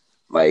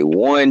like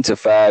 1 to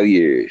 5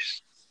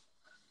 years?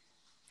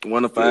 Yeah.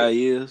 1 to 5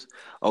 years.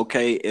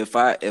 Okay, if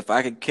I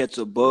could catch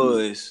a Mm-hmm.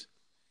 buzz,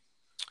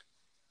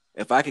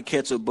 if I could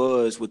catch a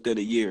buzz within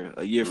a year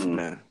from Mm-hmm.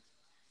 now,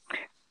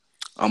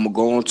 I'm gonna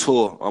go on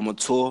tour. I'm gonna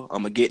tour.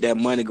 I'm gonna get that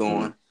money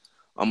going.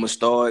 I'm gonna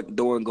start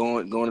going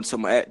into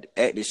my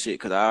acting shit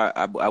because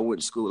I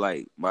went to school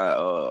like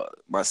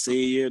my senior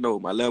year, no,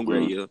 my 11th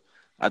grade Mm-hmm. year.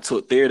 I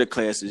took theater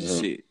classes and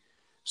Mm-hmm. shit.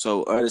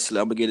 So honestly,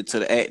 I'm gonna get into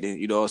the acting.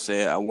 You know what I'm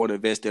saying? I want to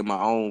invest in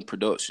my own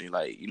production,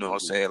 like you know what I'm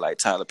saying, like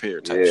Tyler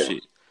Perry type Yeah.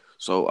 shit.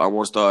 So I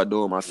want to start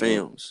doing my Mm-hmm.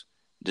 films,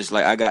 just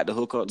like I got the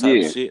hookup type of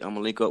Yeah. shit. I'm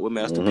gonna link up with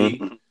Master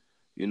Mm-hmm. P.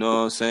 You know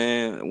what I'm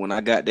saying? When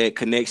I got that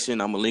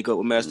connection, I'm gonna link up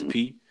with Master Mm-hmm.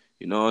 P.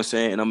 You know what I'm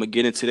saying? And I'm gonna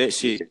get into that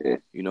shit. Yeah.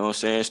 You know what I'm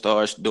saying?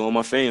 Start doing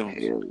my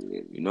films. Hell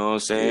yeah. You know what I'm Yeah.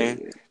 saying?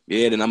 Yeah.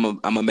 Yeah, then I'm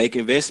gonna make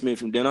investment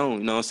from then on.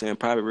 You know what I'm saying?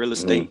 Private real Mm-hmm.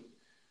 estate.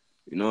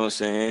 You know what I'm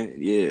saying?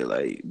 Yeah,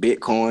 like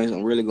Bitcoins.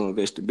 I'm really gonna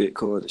invest in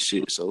Bitcoins and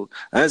shit. So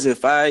as in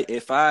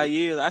 5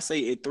 years, I say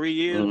in 3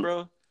 years, Mm-hmm.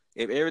 bro.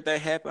 If everything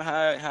happened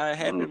how it Mm-hmm.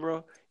 happened,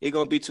 bro, it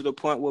gonna be to the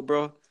point where,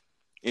 bro,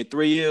 in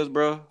 3 years,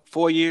 bro,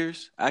 4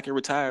 years, I can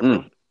retire,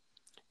 bro.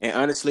 And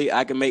honestly,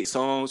 I can make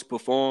songs,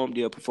 perform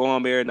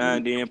every now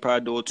and then,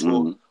 probably do a tour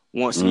Mm-hmm.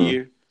 once a Mm-hmm.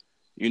 year.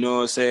 You know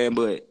what I'm saying?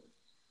 But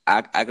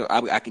I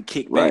can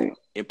kick back Right.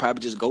 and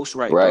probably just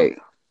ghostwrite, bro. Right.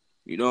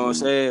 You know what I'm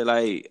Mm-hmm. saying?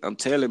 Like I'm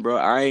telling, bro,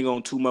 I ain't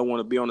gonna too much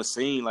want to be on the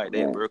scene like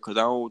that, Right. bro, because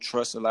I don't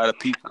trust a lot of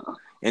people,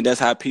 and that's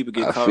how people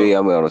get I caught feel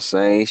up. I'm on the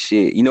same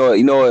shit. You know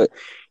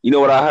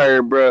what I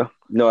heard, bro?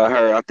 You know what I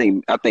heard? I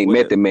think What that?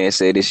 Method Man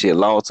said this shit a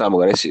long time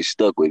ago. That shit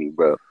stuck with me,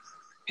 bro.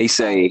 He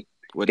say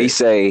What he that?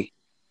 say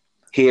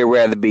he'd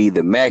rather be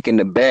the Mac in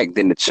the back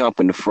than the chump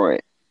in the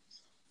front.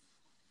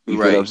 You You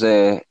feel what I'm right.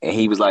 saying? And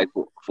he was like,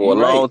 for a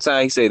You long right.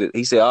 time, he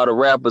said all the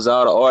rappers,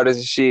 all the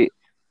artists and shit,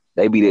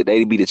 they be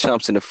the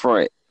chumps in the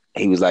front.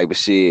 He was like, but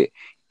shit,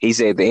 he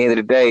said at the end of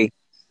the day,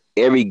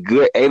 every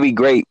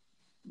great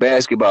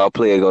basketball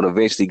player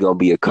gonna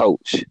be a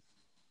coach.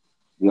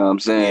 You know what I'm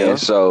saying? Yeah.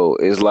 So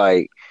it's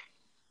like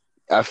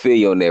I feel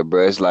you on that,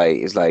 bro. It's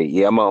like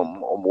yeah,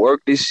 I'm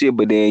work this shit,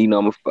 but then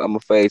I'm a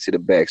fade to the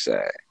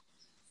backside.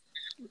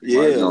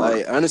 Right Yeah, on.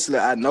 like honestly,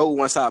 I know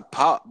once I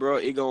pop, bro,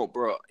 it gon'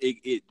 bro,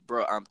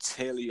 bro. I'm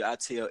telling you, I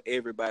tell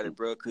everybody,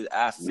 bro, cause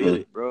I feel Mm-hmm.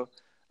 it, bro.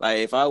 Like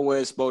if I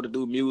wasn't supposed to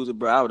do music,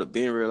 bro, I would have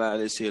been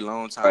realized this shit a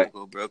long time Right.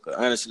 ago, bro. Cause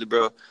honestly,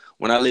 bro,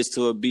 when I listen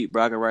to a beat,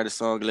 bro, I can write a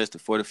song in less than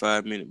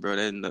 45 minutes, bro.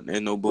 That's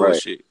no Right.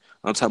 bullshit.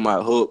 I'm talking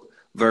about hook,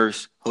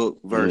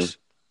 Mm-hmm. verse,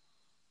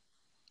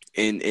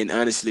 and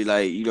honestly,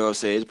 like you know what I'm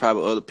saying, it's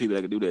probably other people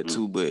that can do that Mm-hmm.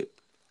 too, but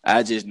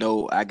I just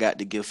know I got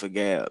the gift for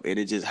gab, and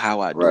it's just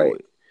how I do Right.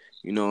 it.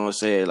 You know what I'm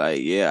saying? Like,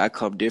 yeah, I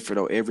come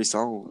different on every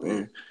song, Mm-hmm.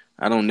 man.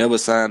 I don't never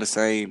sound the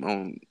same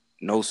on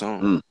no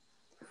song. Mm.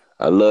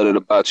 I love it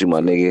about you, You my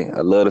feel me? nigga.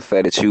 I love the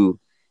fact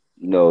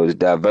that is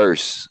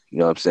diverse. You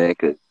know what I'm saying?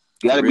 'Cause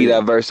you For gotta be real.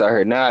 diverse out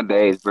here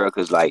nowadays, bro.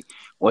 'Cause like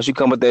once you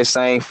come with that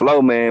same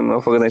flow, man,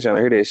 motherfuckers ain't trying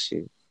to hear that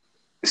shit.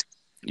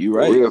 You For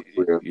right. real,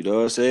 for real. You know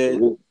what I'm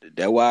saying?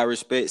 That's why I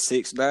respect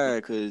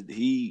 6ix9ine, cause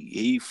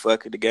he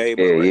fucking the game up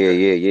Yeah, right yeah, now.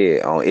 yeah,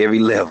 yeah. On every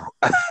level.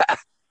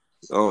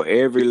 On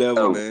every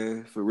level, Oh.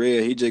 man. For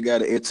real. He just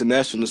got an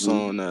international Mm-hmm.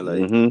 song now.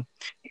 Like, Mm-hmm.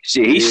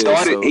 Shit, he yeah,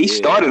 started. so He yeah, I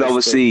started respect him.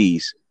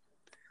 overseas.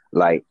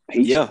 Like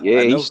Yeah, I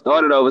he know.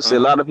 started overseas. A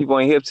Uh-huh. lot of people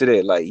ain't hip to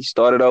that. Like he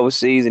started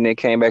overseas and then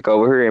came back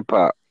over here and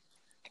pop.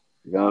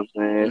 You know what I'm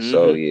saying?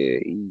 So Mm-hmm.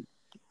 yeah,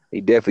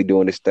 he definitely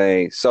doing this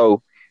thing.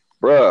 So,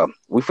 bruh,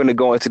 we finna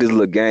go into this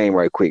little game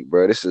right quick,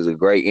 bro. This is a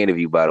great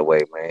interview, by the way,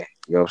 man.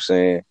 You know what I'm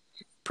saying?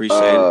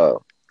 Appreciate it. Uh,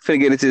 finna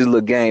get into this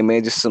little game,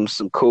 man. Just some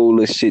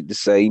cooler shit to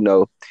say, you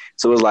know.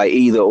 So it's like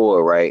either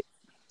or, right?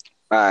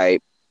 All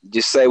right,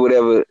 just say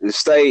whatever.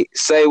 Say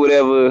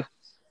whatever you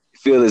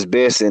feel is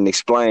best and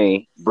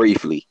explain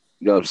briefly.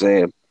 You know what I'm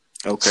saying?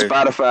 Okay.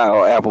 Spotify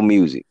or Apple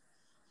Music?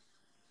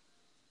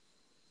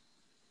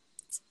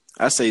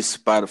 I say What?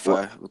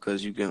 Spotify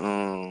because you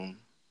can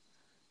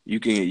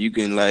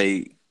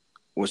like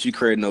once you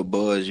create no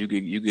buzz, you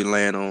can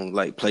land on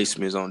like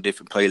placements on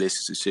different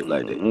playlists and shit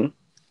like that. Hmm.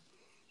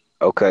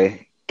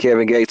 Okay,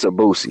 Kevin Gates or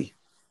Boosie?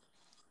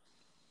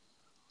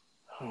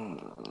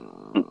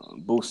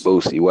 Boosie.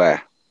 Boosie.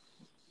 Why?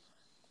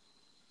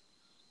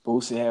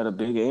 Boosie had a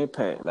bigger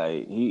impact.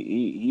 Like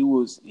he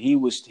was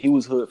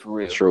hood for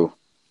real. True.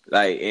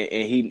 Like,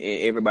 and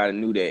everybody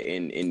knew that,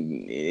 and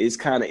it's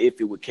kind of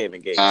iffy with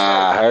Kevin Gates.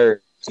 I Like,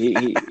 heard.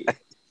 yeah,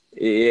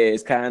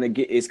 it's kind of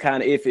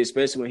iffy,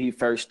 especially when he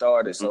first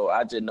started. So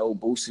I just know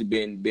Boosie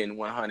been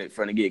 100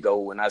 from the get go.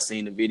 When I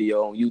seen the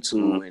video on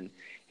YouTube and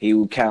he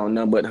would count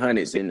number but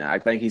hundreds, and I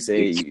think he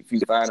said if you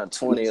find a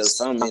 20 or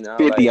something,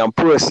 50, I'm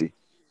pussy.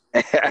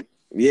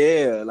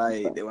 Yeah,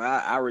 like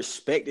I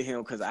respected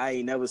him because I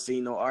ain't never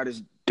seen no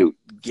artist Dude,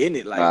 getting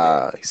it like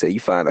that. He said you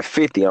find a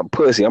 50, I'm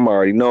pussy. I'm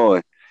already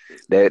knowing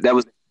that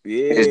was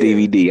his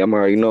DVD. I'm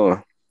already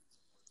knowing.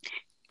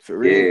 For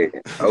real.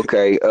 Yeah.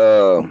 Okay.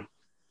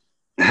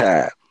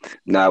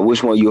 Now,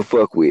 which one you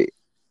fuck with?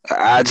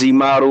 An IG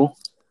model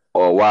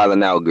or a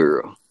Wildin' Out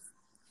girl?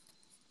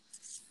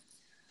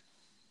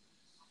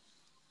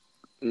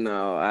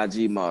 No,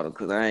 IG model,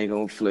 cause I ain't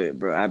gonna flip,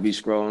 bro. I be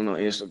scrolling on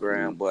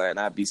Instagram, boy, and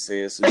I be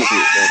saying some shit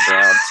that, bro,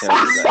 I'm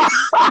telling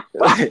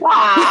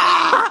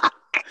you,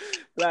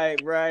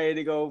 like, bro, I ain't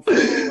to go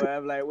flip, boy.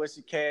 I'm like, what's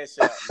your cash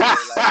out, bro?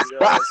 Like, you know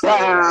what I'm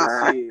saying?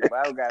 Like, shit, bro,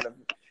 I gotta,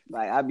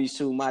 like, I be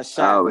shooting my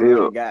shot,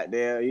 bro.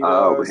 Goddamn, you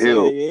know what I'm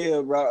saying?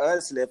 Yeah, bro.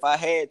 Honestly, if I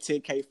had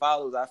 10K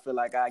followers, I feel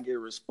like I get a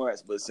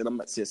response. But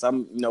since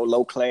I'm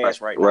low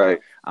class right now,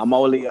 I'm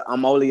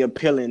only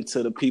appealing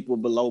to the people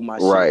below my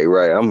shit.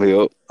 Right. I'm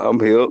here.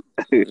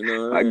 You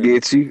know I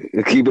get you.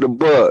 Keep it a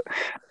buck.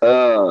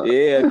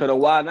 Yeah, cause the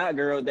Why Not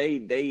girl,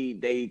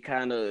 they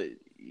kind of,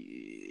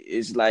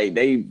 it's like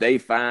they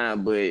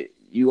fine, but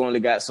you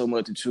only got so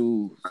much to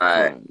choose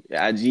from.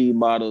 IG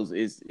models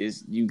is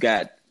you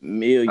got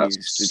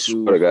millions to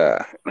choose. I swear to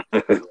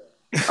God.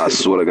 I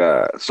swear to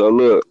God. So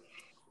look,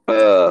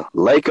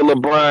 Laker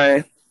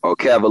LeBron or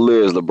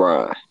Cavaliers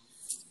LeBron?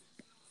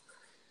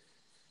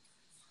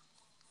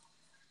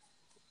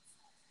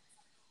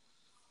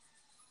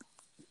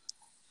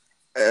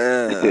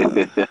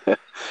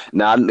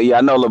 Now, I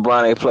know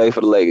LeBron ain't played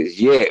for the Lakers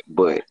yet,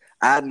 but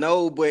I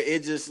know, but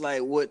it just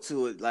like what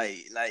to it,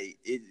 like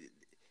it.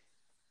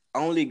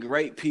 Only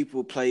great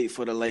people played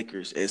for the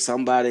Lakers, and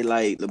somebody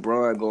like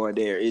LeBron going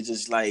there, it's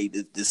just like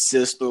the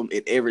system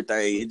and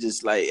everything. It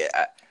just like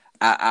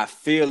I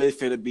feel it's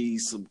finna be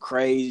some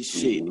crazy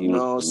shit. You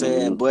know what I'm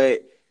saying?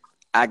 But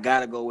I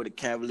gotta go with the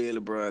Cavalier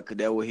LeBron because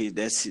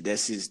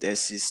that's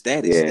his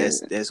status. Yeah.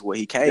 That's where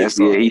he came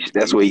from. Yeah,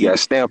 that's where he got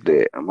stamped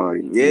at.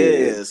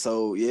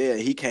 So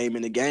he came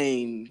in the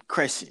game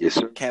crushing. Yes,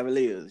 sir.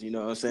 Cavaliers. You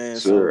know what I'm saying?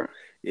 Sure. So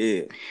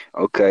yeah.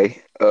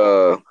 Okay.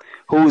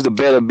 Who's the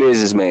better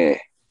businessman?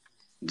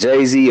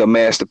 Jay-Z or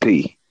Master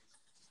P?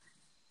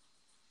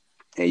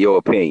 In your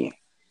opinion?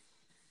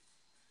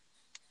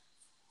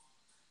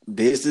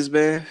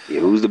 Businessman?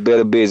 Yeah, who's the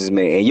better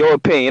businessman? In your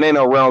opinion, ain't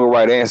no wrong or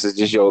right answer, it's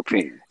just your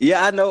opinion.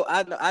 Yeah, I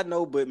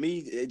know, but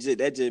me,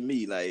 that's just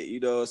me. Like, you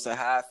know, so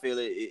how I feel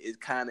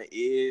it kind of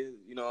is,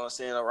 you know what I'm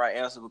saying, the right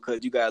answer,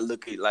 because you gotta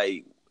look at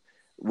like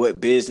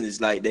what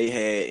business like they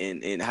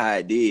had and how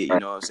it did, you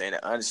know what I'm saying?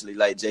 And honestly,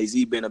 like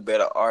Jay-Z been a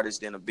better artist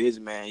than a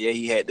businessman. Yeah,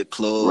 he had the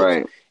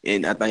club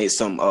and I think it's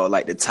some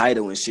like the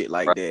title and shit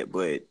like that,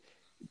 but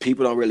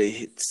people don't really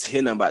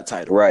hear nothing about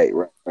title. Right.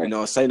 You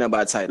know, say nothing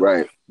about title.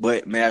 Right.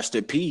 But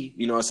Master P,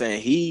 you know what I'm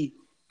saying, he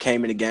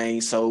came in the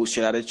game, sold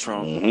shit out of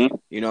Trump.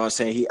 You know what I'm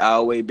saying? He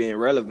always been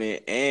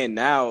relevant, and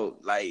now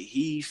like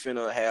he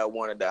finna have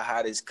one of the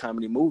hottest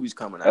comedy movies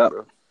coming out,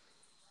 bro.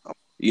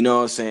 You know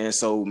what I'm saying?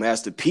 So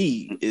Master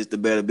P is the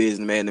better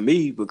businessman to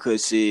me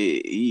because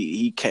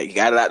he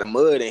got it out the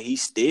mud and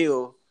he's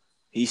still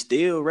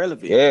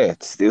relevant. Yeah,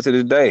 still to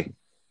this day.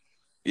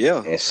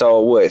 Yeah. And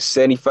sold what,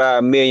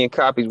 75 million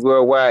copies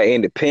worldwide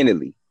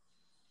independently.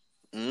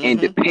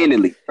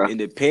 Independently,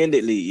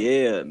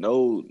 yeah.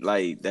 No,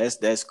 like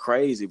that's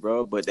crazy,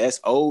 bro. But that's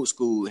old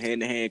school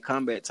hand-to-hand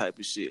combat type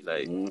of shit.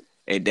 Like,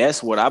 and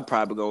that's what I'm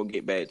probably gonna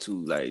get back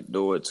to, like,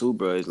 do it too,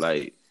 bro. It's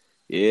like,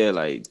 yeah,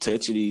 like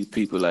touching these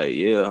people, like,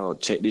 yeah, I'll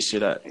check this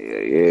shit out.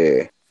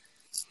 Yeah.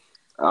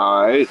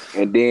 All right,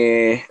 and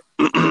then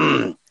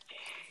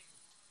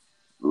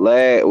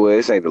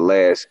this ain't the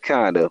last,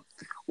 kind of.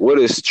 What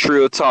does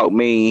Trill Talk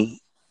mean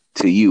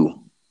to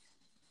you?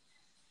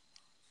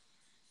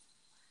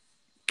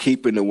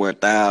 Keeping the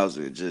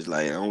 1,000, just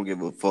like, I don't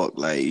give a fuck.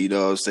 Like, you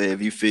know what I'm saying?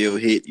 If you feel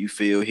hit, you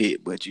feel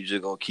hit, but you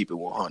just gonna keep it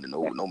 100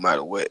 no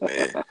matter what,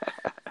 man.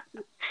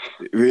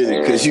 Really,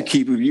 because you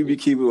be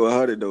keeping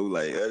 100 though,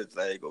 like other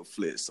thing gonna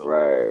flip. So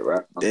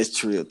right. That's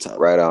Trill Talk.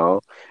 Right on.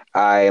 All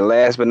right, and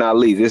last but not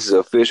least, this is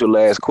official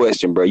last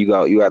question, bro.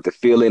 You have to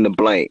fill in the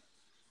blank.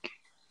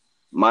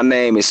 My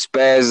name is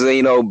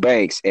Spazino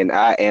Banks, and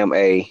I am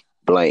a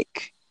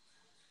blank.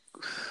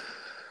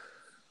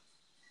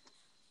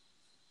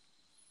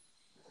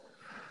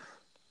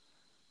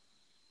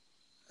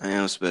 I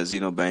am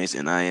Spazino Banks,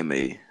 and I am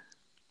a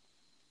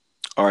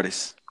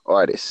artist.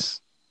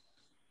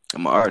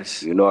 I'm an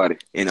artist. You know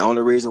it. And the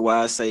only reason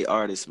why I say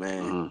artist,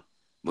 man,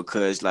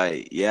 because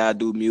like, yeah, I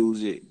do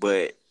music,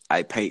 but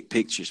I paint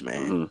pictures,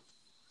 man.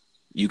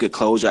 You could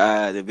close your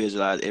eyes and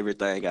visualize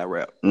everything I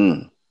rap.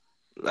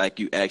 like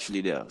you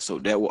actually there. So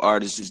that what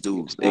artists just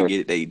do.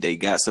 Yes, They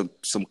got some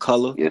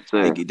color. yes,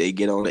 sir. They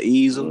get on the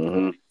easel.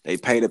 Mm-hmm. They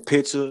paint a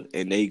picture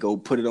and they go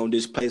put it on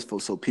this place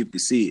so people can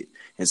see it.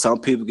 And some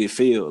people can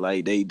feel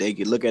like they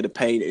can look at the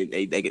paint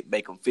and they can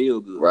make them feel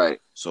good. Right.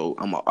 So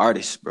I'm an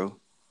artist, bro.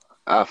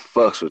 I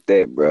fucks with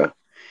that, bro.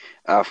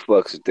 I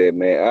fucks with that,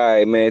 man. All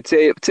right, man.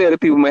 Tell the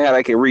people, man, how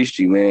they can reach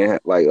you, man.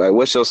 Like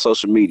what's your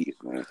social media,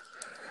 man?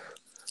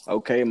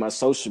 Okay, my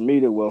social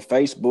media, well,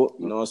 Facebook,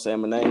 you know what I'm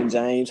saying? My name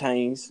James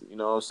Haynes, you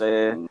know what I'm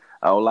saying?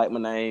 I don't like my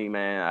name,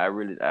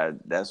 man.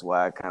 That's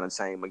why I kind of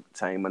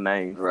changed my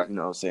name, Right. you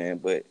know what I'm saying?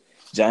 But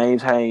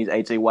James Haynes,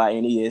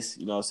 Haynes,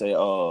 you know what I'm saying?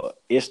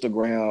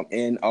 Instagram,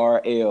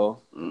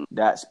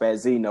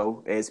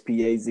 NRL.Spazzino,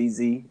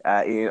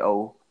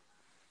 SPAZZINO.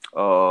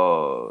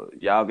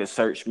 Y'all can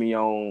search me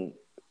on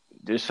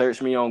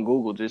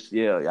Google.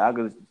 Y'all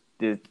can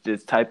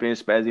just type in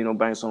Spazzino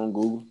Banks on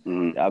Google.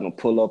 Mm-hmm. Y'all can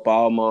pull up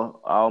all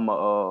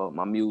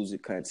my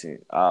music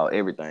content,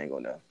 everything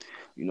on there.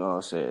 You know what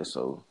I'm saying?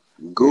 So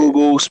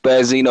Google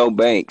Spazzino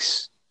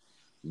Banks.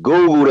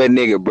 Google that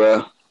nigga,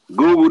 bro.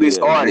 Google this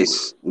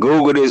artist.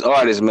 Google this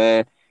artist,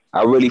 man.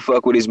 I really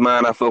fuck with his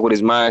mind. I fuck with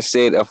his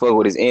mindset. I fuck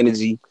with his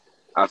energy.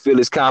 I feel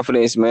his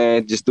confidence,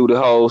 man, just through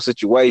the whole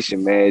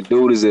situation, man.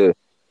 Dude is a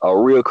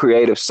real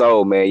creative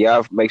soul, man.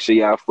 Y'all make sure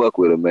y'all fuck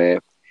with him, man.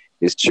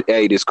 This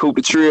Coop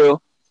the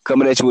Trill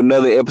coming at you with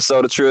another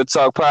episode of Trill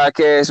Talk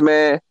Podcast,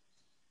 man.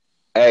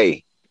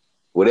 Hey,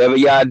 whatever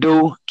y'all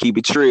do, keep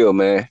it trill,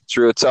 man.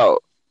 Trill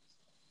Talk.